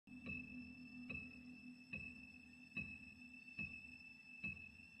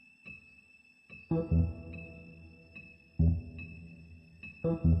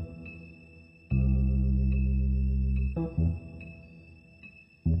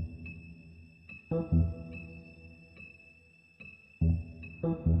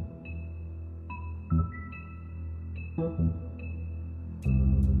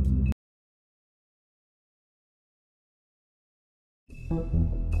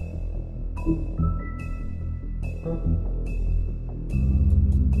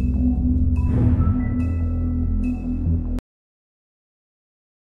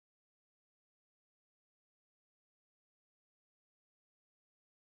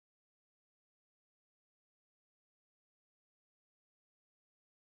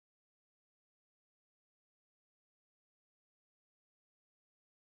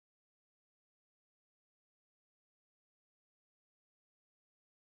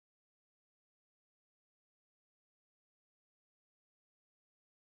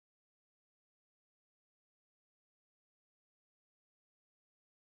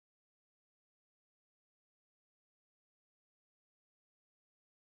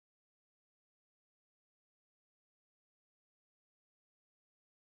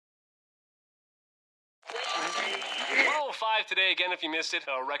today again if you missed it,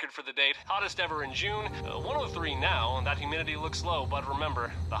 a record for the date. Hottest ever in June. 103 now, and that humidity looks low, but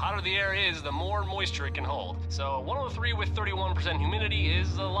remember, the hotter the air is, the more moisture it can hold. So 103 with 31% humidity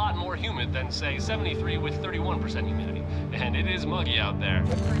is a lot more humid than, say, 73 with 31% humidity. And it is muggy out there.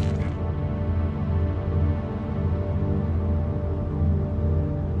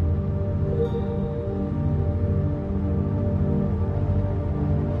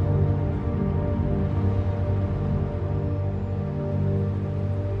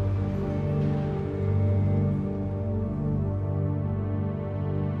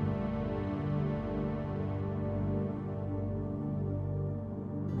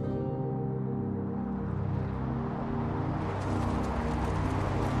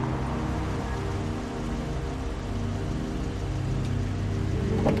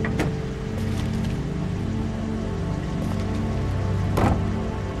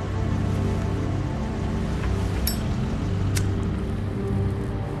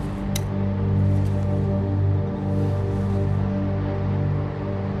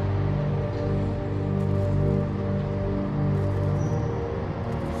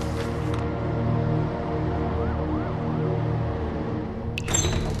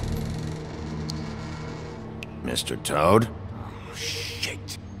 Mr. Toad? Oh,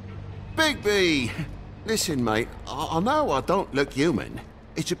 shit. Bigby! Listen, mate, I know I don't look human.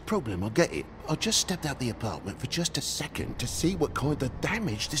 It's a problem, I get it. I just stepped out the apartment for just a second to see what kind of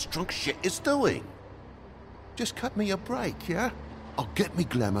damage this drunk shit is doing. Just cut me a break, yeah? I'll get me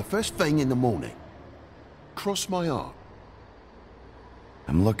glamour first thing in the morning. Cross my heart.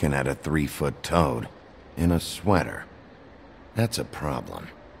 I'm looking at a 3-foot toad in a sweater. That's a problem.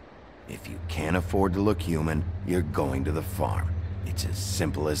 If you can't afford to look human, you're going to the farm. It's as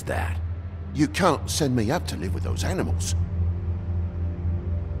simple as that. You can't send me up to live with those animals.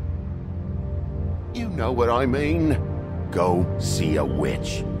 You know what I mean. Go see a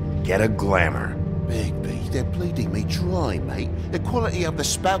witch. Get a glamour. Bigby, they're bleeding me dry, mate. The quality of the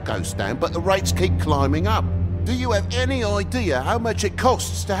spout goes down, but the rates keep climbing up. Do you have any idea how much it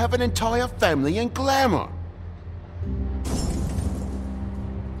costs to have an entire family in glamour?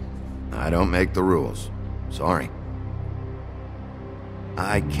 I don't make the rules. Sorry.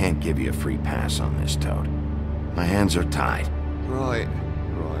 I can't give you a free pass on this, Toad. My hands are tied. Right.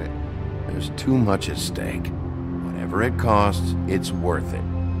 There's too much at stake. Whatever it costs, it's worth it.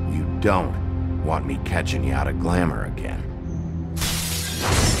 You don't want me catching you out of glamour again.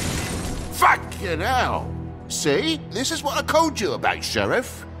 Fucking hell! See? This is what I told you about,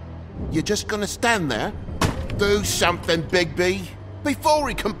 Sheriff. You're just gonna stand there? Do something, Bigby, before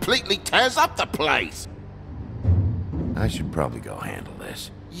he completely tears up the place! I should probably go handle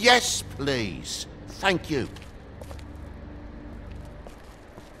this. Yes, please. Thank you.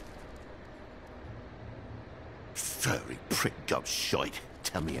 Furry prick ghost shite.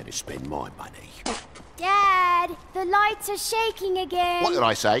 Tell me how to spend my money. Dad, the lights are shaking again. What did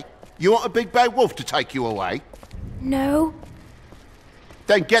I say? You want a big bad wolf to take you away? No.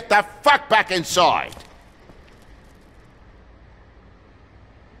 Then get the fuck back inside!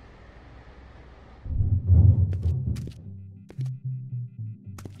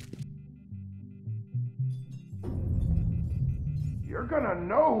 You're gonna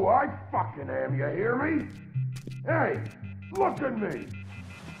know who I fucking am, you hear me? Hey, look at me!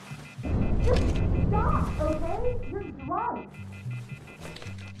 Just stop, okay? You're drunk.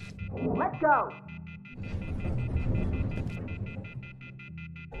 Let go.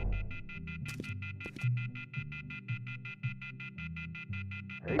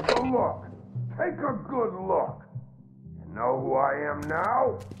 look. Take a good look. You know who I am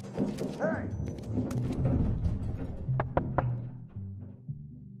now? Hey!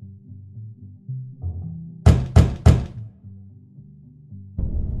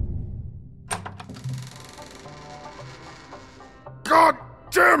 God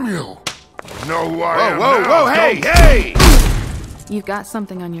damn you! You know who I am now? Whoa, hey! You've got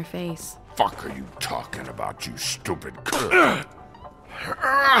something on your face. Fuck are you talking about, you stupid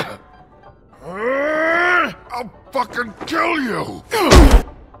I'll fucking kill you!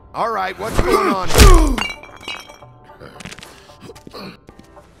 All right, what's going on?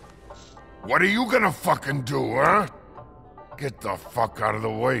 What are you gonna fucking do, huh? Get the fuck out of the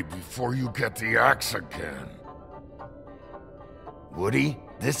way before you get the axe again. Woody,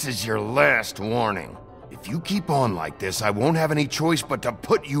 this is your last warning. If you keep on like this, I won't have any choice but to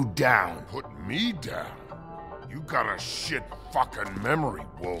put you down. Put me down? You got a shit fucking memory,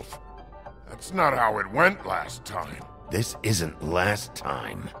 Wolf. That's not how it went last time. This isn't last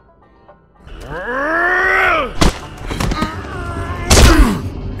time. You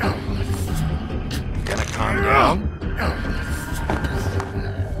gonna calm down?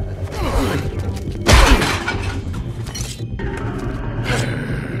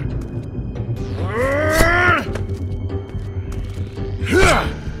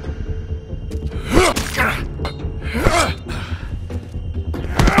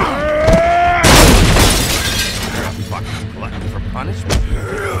 Fucking glutton for punishment?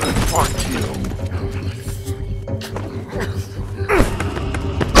 Fuck you.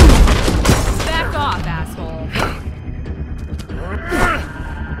 Back off, asshole.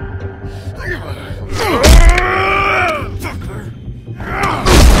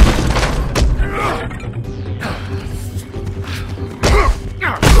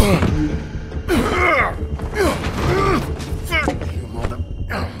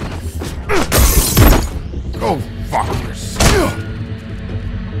 Go fuck yourself.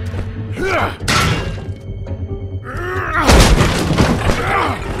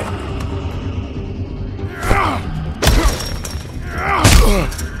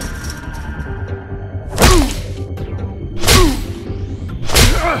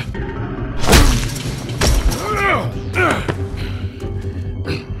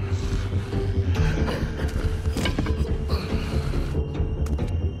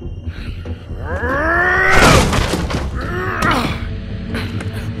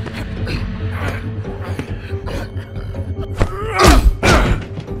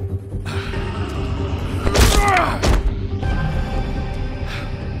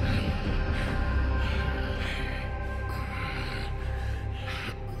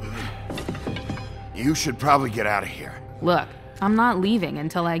 You should probably get out of here. Look, I'm not leaving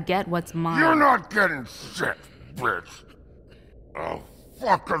until I get what's mine. You're not getting shit, bitch. I'll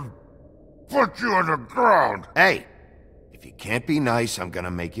fucking put you on the ground. Hey, if you can't be nice, I'm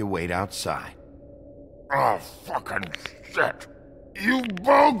gonna make you wait outside. Oh, fucking shit. You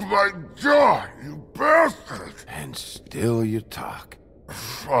bugged my jaw, you bastard. And still you talk.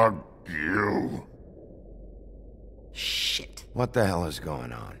 Fuck you. Shit. What the hell is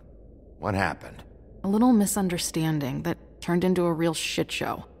going on? What happened? A little misunderstanding that turned into a real shit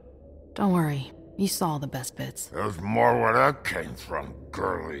show. Don't worry, you saw the best bits. There's more where that came from,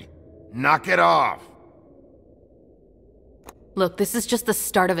 girly. Knock it off! Look, this is just the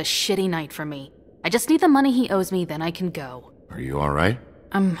start of a shitty night for me. I just need the money he owes me, then I can go. Are you alright?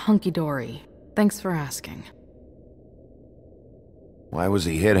 I'm hunky-dory. Thanks for asking. Why was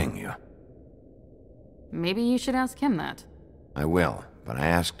he hitting you? Maybe you should ask him that. I will, but I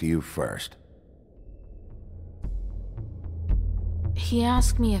asked you first. He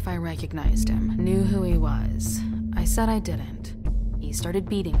asked me if I recognized him, knew who he was. I said I didn't. He started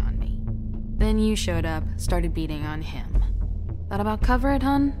beating on me. Then you showed up, started beating on him. That about cover it,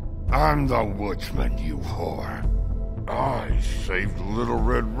 hun? I'm the woodsman, you whore. I saved Little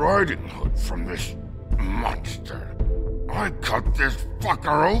Red Riding Hood from this monster. I cut this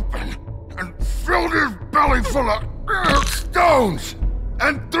fucker open and filled his belly full of stones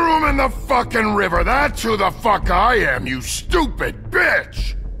and threw him in the fucking river. That's who the fuck I am, you stupid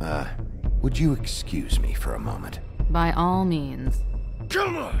bitch! Would you excuse me for a moment? By all means.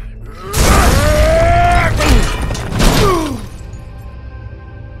 Come on!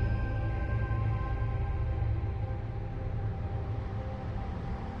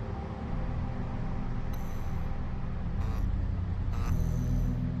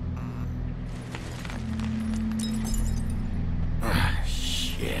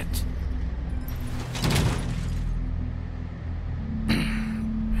 Shit.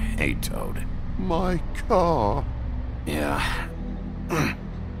 Hey, Toad. My car. Yeah.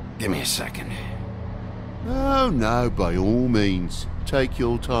 Give me a second. Oh, no, by all means. Take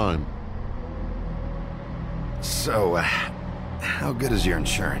your time. So, how good is your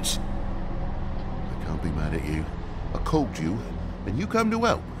insurance? I can't be mad at you. I called you, and you come to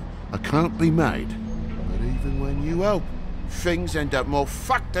help. I can't be mad. But even when you help, things end up more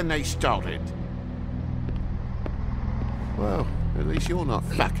fucked than they started. Well, at least you're not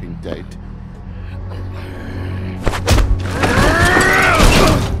fucking dead.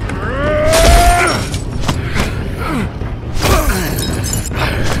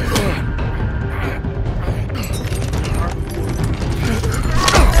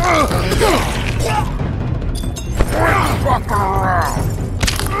 Fucking around.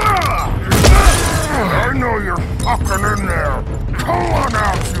 I know you're fucking in there. Come on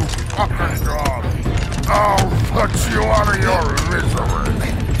out, you fucking dog. I'll put you out of your misery.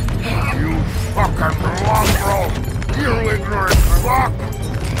 You fucking mongrel. You ignorant fuck.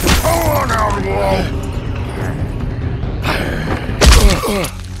 Come on out, Wolf.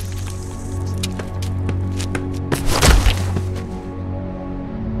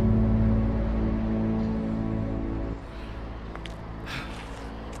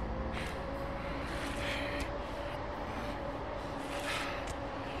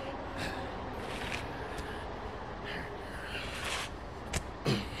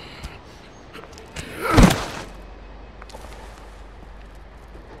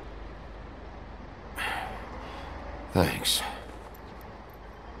 Thanks.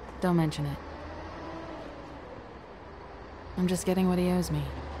 Don't mention it. I'm just getting what he owes me.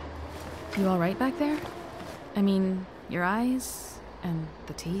 You alright back there? I mean, your eyes and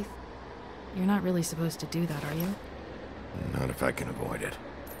the teeth? You're not really supposed to do that, are you? Not if I can avoid it.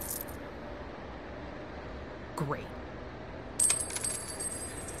 Great.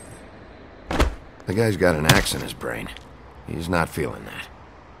 The guy's got an axe in his brain. He's not feeling that.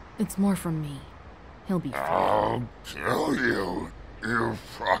 It's more from me. He'll be fine. I'll kill you, you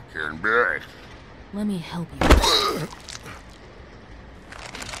fucking bitch. Let me help you.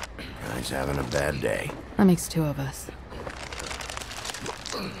 Guy's having a bad day. That makes two of us.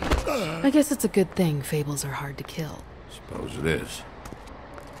 I guess it's a good thing fables are hard to kill. Suppose it is.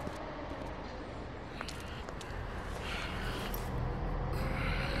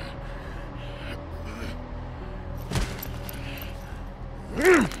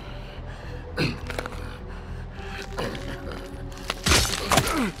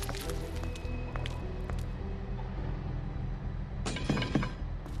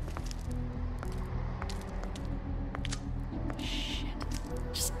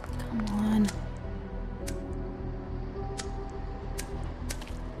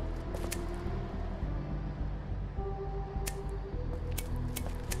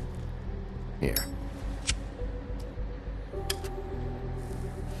 Here.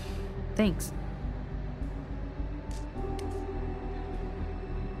 Thanks.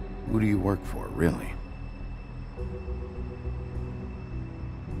 Who do you work for, really?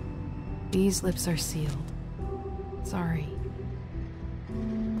 These lips are sealed. Sorry.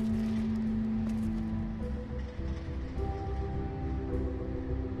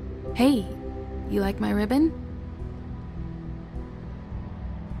 Hey, you like my ribbon?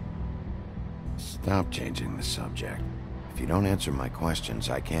 Stop changing the subject. If you don't answer my questions,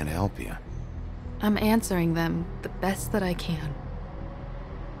 I can't help you. I'm answering them the best that I can.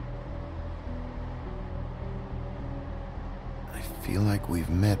 I feel like we've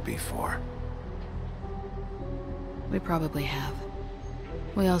met before. We probably have.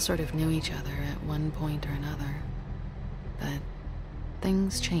 We all sort of knew each other at one point or another. But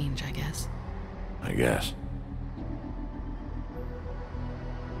things change, I guess. I guess.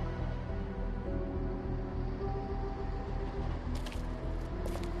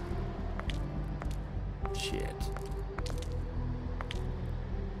 Shit.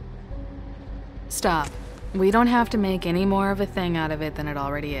 Stop. We don't have to make any more of a thing out of it than it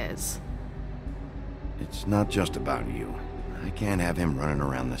already is. It's not just about you. I can't have him running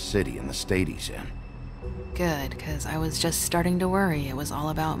around the city in the state he's in. Good, 'cause I was just starting to worry it was all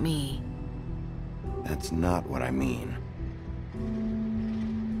about me. That's not what I mean.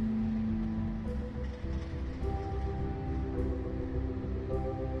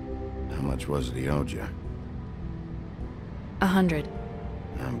 How much was it he owed you? 100.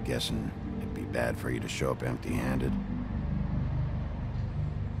 I'm guessing it'd be bad for you to show up empty-handed.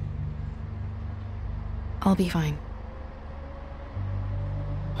 I'll be fine.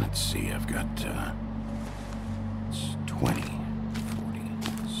 Let's see, I've got, it's 20, 40,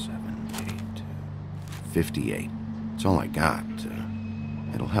 7, 8, 58. It's all I got.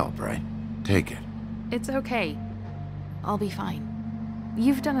 It'll help, right? Take it. It's okay. I'll be fine.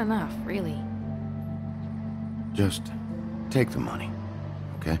 You've done enough, really. Just take the money,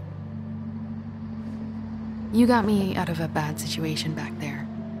 okay? You got me out of a bad situation back there.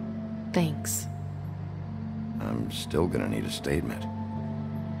 Thanks. I'm still gonna need a statement.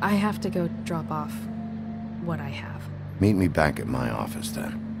 I have to go drop off what I have. Meet me back at my office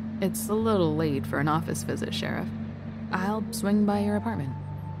then. It's a little late for an office visit, Sheriff. I'll swing by your apartment.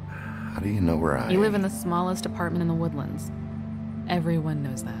 How do you know where I... You live in the smallest apartment in the Woodlands. Everyone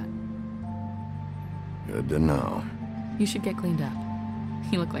knows that. Good to know. You should get cleaned up.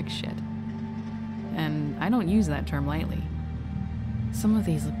 You look like shit. And I don't use that term lightly. Some of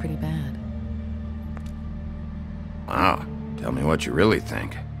these look pretty bad. Wow. Tell me what you really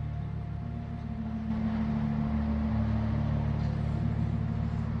think.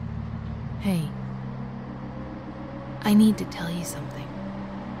 Hey. I need to tell you something.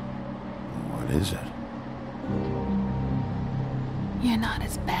 What is it? You're not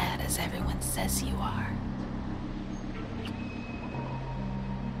as bad as everyone says you are.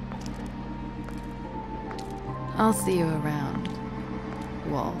 I'll see you around,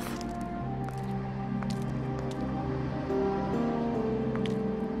 Wolf.